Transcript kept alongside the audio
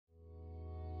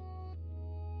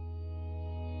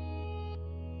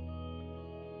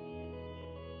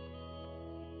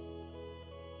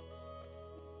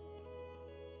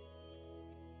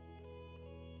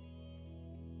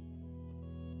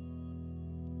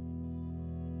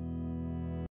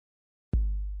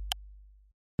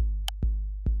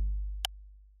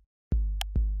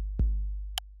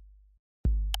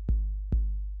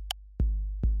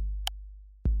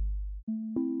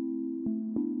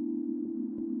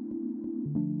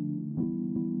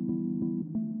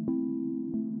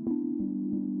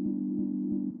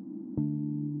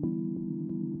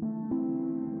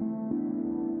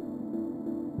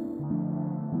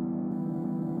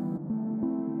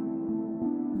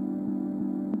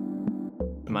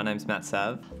My name's Matt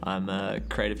Sav. I'm a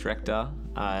creative director.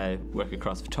 I work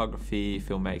across photography,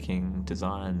 filmmaking,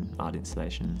 design, art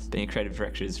installations. Being a creative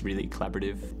director is really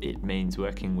collaborative. It means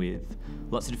working with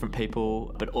lots of different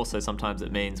people, but also sometimes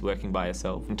it means working by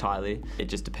yourself entirely. It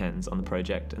just depends on the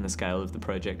project and the scale of the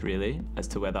project really, as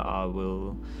to whether I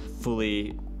will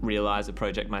fully realise a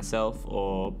project myself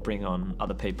or bring on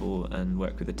other people and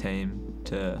work with a team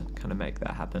to kind of make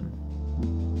that happen.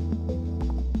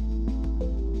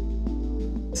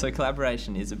 So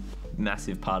collaboration is a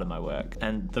massive part of my work,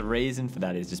 and the reason for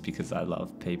that is just because I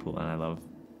love people and I love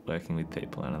working with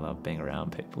people and I love being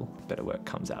around people. Better work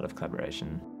comes out of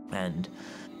collaboration, and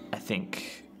I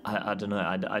think, I don't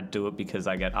know, I do it because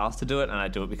I get asked to do it and I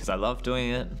do it because I love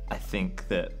doing it. I think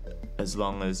that as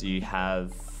long as you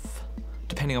have,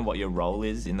 depending on what your role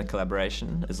is in the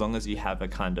collaboration, as long as you have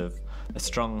a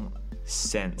strong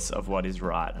sense of what is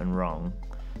right and wrong,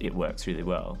 it works really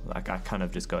well. Like, I kind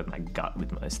of just go with my gut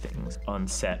with most things. On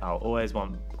set, I'll always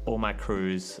want all my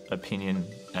crew's opinion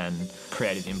and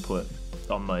creative input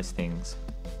on most things.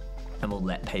 And we'll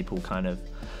let people kind of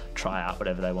try out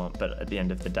whatever they want, but at the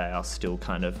end of the day, I'll still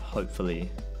kind of hopefully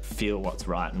feel what's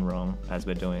right and wrong as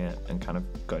we're doing it and kind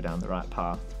of go down the right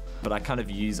path. But I kind of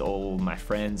use all my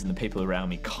friends and the people around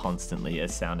me constantly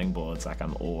as sounding boards. Like,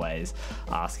 I'm always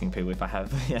asking people if I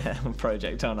have a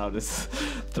project on, I'll just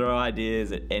throw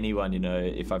ideas at anyone, you know.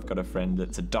 If I've got a friend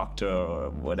that's a doctor or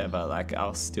whatever, like,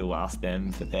 I'll still ask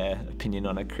them for their opinion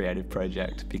on a creative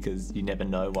project, because you never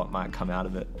know what might come out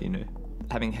of it, you know.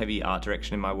 Having heavy art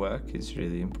direction in my work is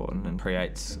really important and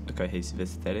creates a cohesive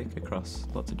aesthetic across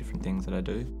lots of different things that I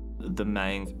do. The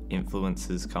main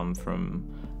influences come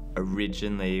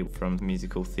originally from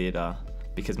musical theatre,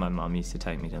 because my mum used to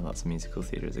take me to lots of musical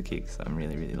theatre as a kid, so I'm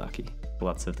really, really lucky.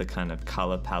 Lots of the kind of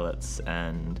colour palettes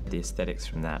and the aesthetics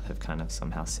from that have kind of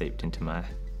somehow seeped into my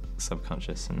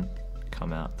subconscious and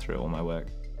come out through all my work.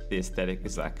 The aesthetic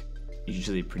is like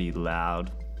usually pretty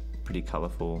loud, pretty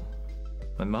colourful.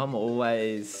 My mum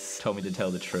always told me to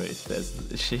tell the truth.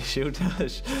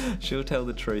 She'll tell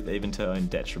the truth even to her own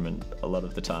detriment a lot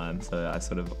of the time. So I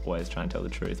sort of always try and tell the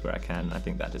truth where I can. I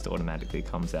think that just automatically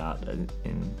comes out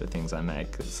in the things I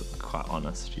make. It's quite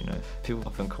honest, you know. People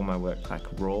often call my work like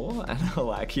raw and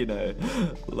like, you know,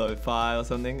 lo-fi or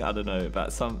something. I don't know,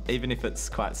 but even if it's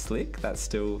quite slick, that's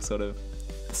still sort of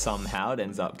somehow it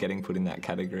ends up getting put in that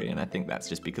category. And I think that's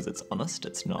just because it's honest.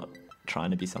 It's not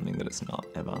trying to be something that it's not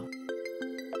ever.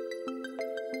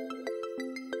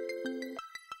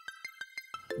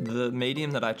 The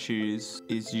medium that I choose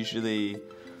is usually,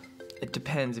 it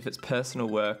depends. If it's personal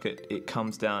work, it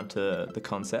comes down to the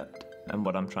concept and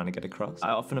what I'm trying to get across. I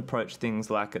often approach things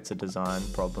like it's a design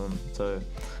problem. So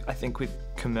I think with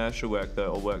commercial work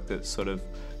though, or work that's sort of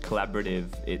collaborative,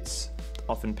 it's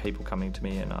often people coming to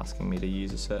me and asking me to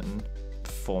use a certain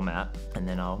format, and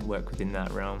then I'll work within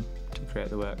that realm to create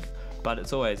the work. But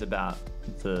it's always about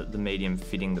the medium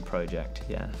fitting the project,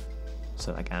 yeah.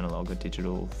 So like analog or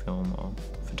digital, film or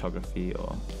photography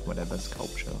or whatever,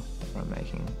 sculpture I'm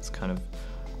making. It's kind of,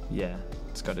 yeah,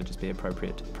 it's got to just be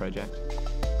appropriate to the project.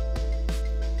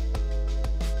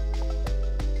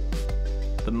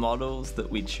 The models that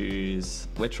we choose,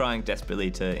 we're trying desperately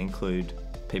to include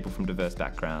people from diverse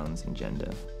backgrounds and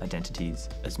gender identities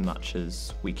as much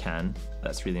as we can.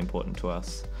 That's really important to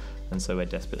us. And so we're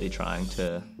desperately trying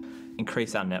to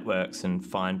increase our networks and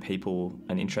find people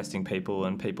and interesting people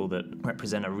and people that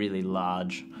represent a really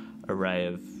large array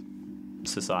of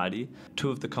society.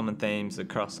 Two of the common themes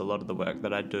across a lot of the work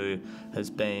that I do has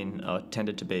been, or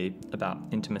tended to be, about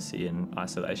intimacy and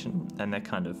isolation, and they're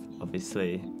kind of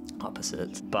obviously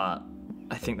opposites, but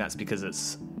I think that's because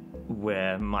it's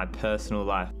where my personal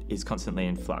life is constantly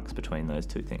in flux between those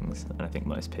two things, and I think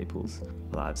most people's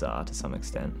lives are to some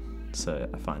extent. So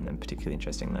I find them particularly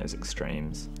interesting, those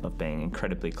extremes of being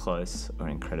incredibly close or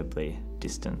incredibly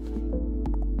distant.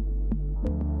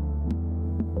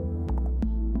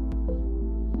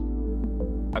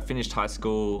 I finished high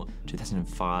school in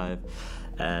 2005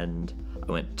 and I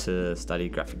went to study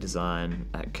graphic design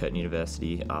at Curtin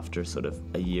University after sort of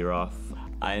a year off.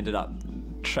 I ended up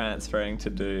transferring to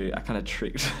do, I kind of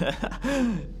tricked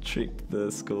the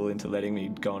school into letting me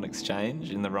go on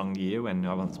exchange in the wrong year when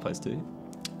I wasn't supposed to.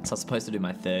 So I was supposed to do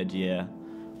my third year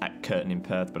at Curtin in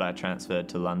Perth, but I transferred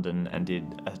to London and did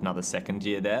another second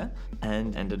year there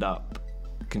and ended up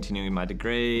continuing my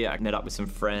degree. I met up with some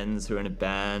friends who were in a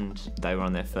band. They were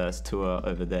on their first tour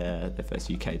over there, their first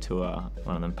UK tour.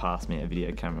 One of them passed me a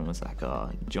video camera and was like,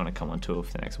 oh, do you want to come on tour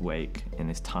for the next week in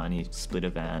this tiny splitter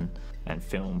van and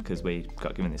film? Because we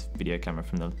got given this video camera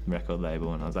from the record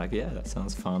label, and I was like, yeah, that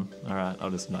sounds fun. All right, I'll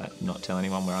just not tell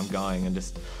anyone where I'm going, and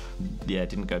just, yeah,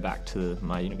 didn't go back to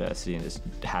my university and just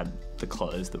had the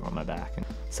clothes that were on my back and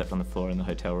slept on the floor in the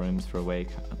hotel rooms for a week.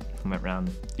 I went around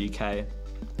the UK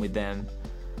with them,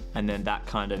 and then that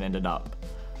kind of ended up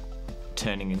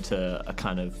turning into a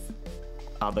kind of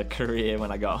other career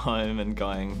when I got home and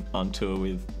going on tour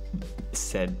with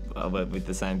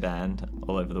the same band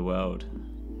all over the world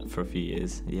for a few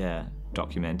years, yeah,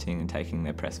 documenting and taking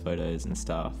their press photos and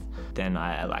stuff. Then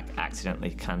I accidentally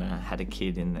kind of had a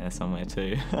kid in there somewhere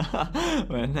too.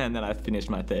 And then I finished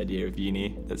my third year of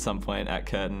uni at some point at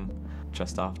Curtin,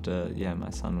 just after, yeah, my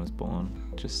son was born.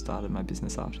 Just started my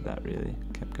business after that, really,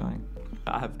 kept going.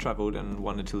 I have travelled and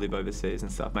wanted to live overseas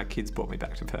and stuff. My kids brought me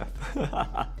back to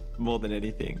Perth more than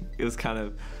anything. It was kind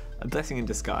of a blessing in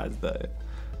disguise though,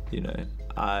 you know.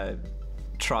 I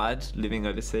tried living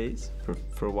overseas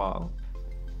for a while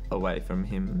away from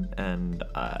him, and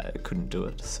I couldn't do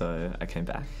it, so I came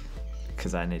back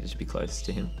because I needed to be close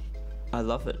to him. I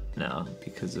love it now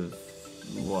because of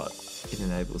what it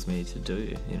enables me to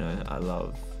do, you know.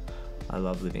 I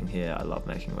love living here, I love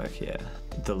making work here.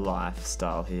 The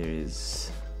lifestyle here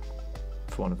is,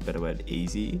 for want of a better word,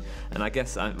 easy. And I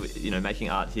guess, you know, making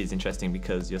art here is interesting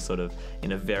because you're sort of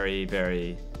in a very,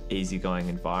 very easygoing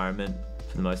environment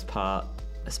for the most part,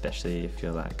 especially if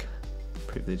you're like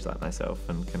privileged like myself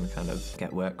and can kind of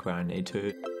get work where I need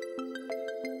to.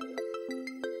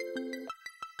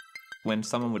 When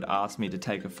someone would ask me to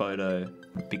take a photo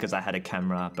because I had a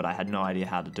camera but I had no idea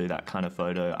how to do that kind of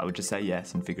photo, I would just say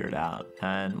yes and figure it out.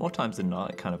 And more times than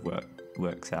not, it kind of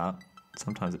works out.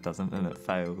 Sometimes it doesn't and it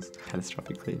fails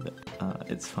catastrophically, but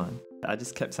it's fine. I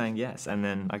just kept saying yes, and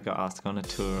then I got asked to go on a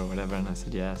tour or whatever, and I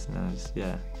said yes, and I just,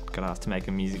 yeah, got asked to make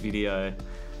a music video.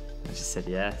 I just said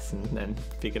yes, and then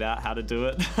figured out how to do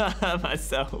it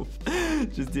myself.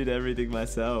 Just did everything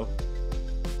myself.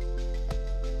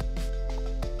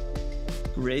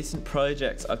 Recent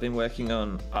projects I've been working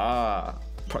on are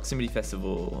Proximity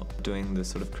Festival, doing the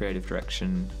sort of creative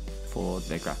direction for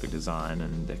their graphic design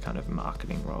and their kind of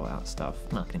marketing rollout stuff,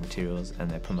 marketing materials and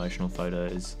their promotional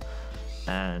photos,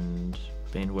 and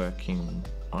been working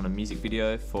on a music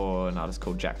video for an artist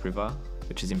called Jack River,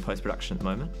 which is in post-production at the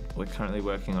moment. We're currently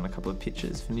working on a couple of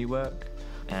pitches for new work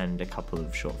and a couple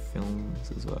of short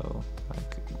films as well,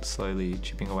 like slowly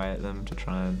chipping away at them to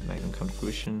try and make them come to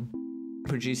fruition.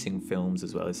 Producing films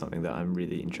as well is something that I'm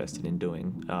really interested in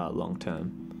doing long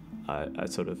term. I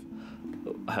sort of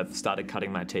have started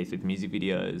cutting my teeth with music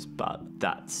videos, but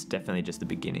that's definitely just the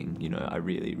beginning. You know, I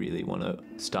really, really want to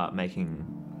start making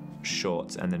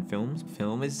shorts and then films.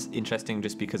 Film is interesting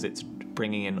just because it's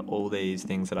bringing in all these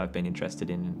things that I've been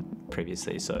interested in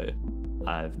previously. So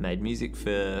I've made music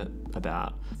for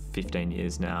about 15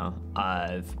 years now.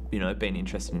 I've, you know, been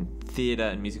interested in theatre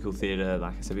and musical theatre,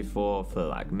 like I said before, for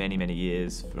like many, many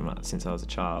years, since I was a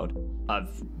child.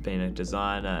 I've been a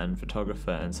designer and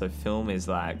photographer, and so film is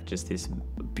like just this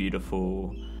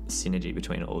beautiful synergy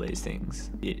between all these things.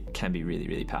 It can be really,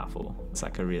 really powerful. It's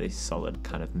like a really solid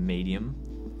kind of medium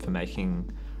for making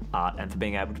art and for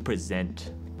being able to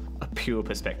present a pure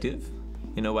perspective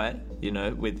in a way, you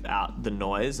know, without the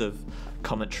noise of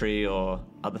commentary or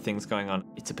other things going on.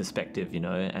 It's a perspective, you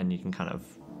know, and you can kind of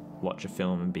watch a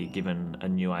film and be given a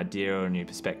new idea or a new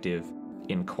perspective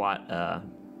in quite a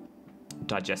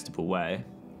digestible way,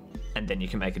 and then you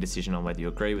can make a decision on whether you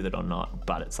agree with it or not.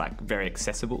 But it's like very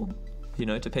accessible, you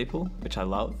know, to people, which I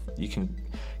love. You can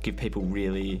give people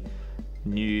really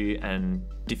new and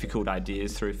difficult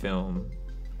ideas through film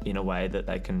in a way that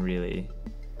they can really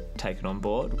take it on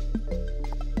board.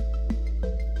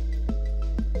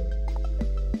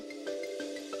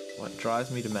 What drives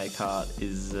me to make art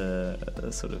is a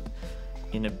sort of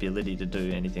inability to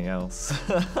do anything else.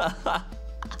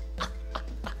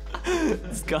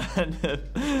 It's kind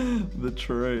of the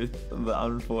truth, the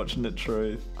unfortunate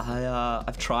truth.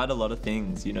 I've tried a lot of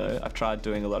things, you know. I've tried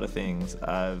doing a lot of things.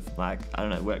 I've, like, I don't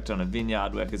know, worked on a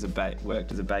vineyard, worked as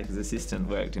a baker's assistant,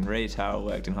 worked in retail,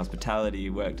 worked in hospitality,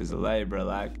 worked as a labourer.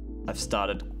 Like, I've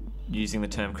started using the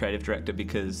term creative director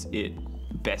because it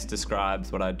best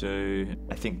describes what I do.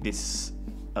 I think this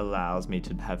allows me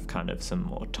to have kind of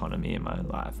some autonomy in my own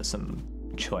life, some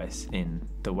choice in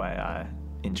the way I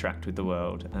interact with the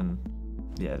world, and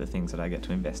yeah, the things that I get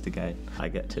to investigate, I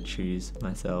get to choose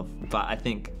myself. But I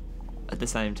think at the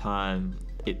same time,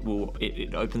 it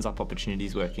opens up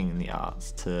opportunities working in the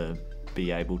arts to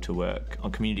be able to work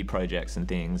on community projects and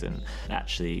things, and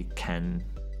actually can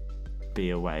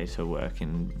be a way to work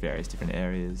in various different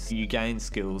areas. You gain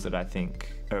skills that I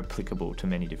think are applicable to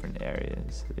many different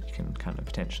areas that you can kind of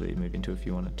potentially move into if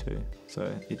you wanted to.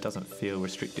 So it doesn't feel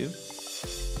restrictive.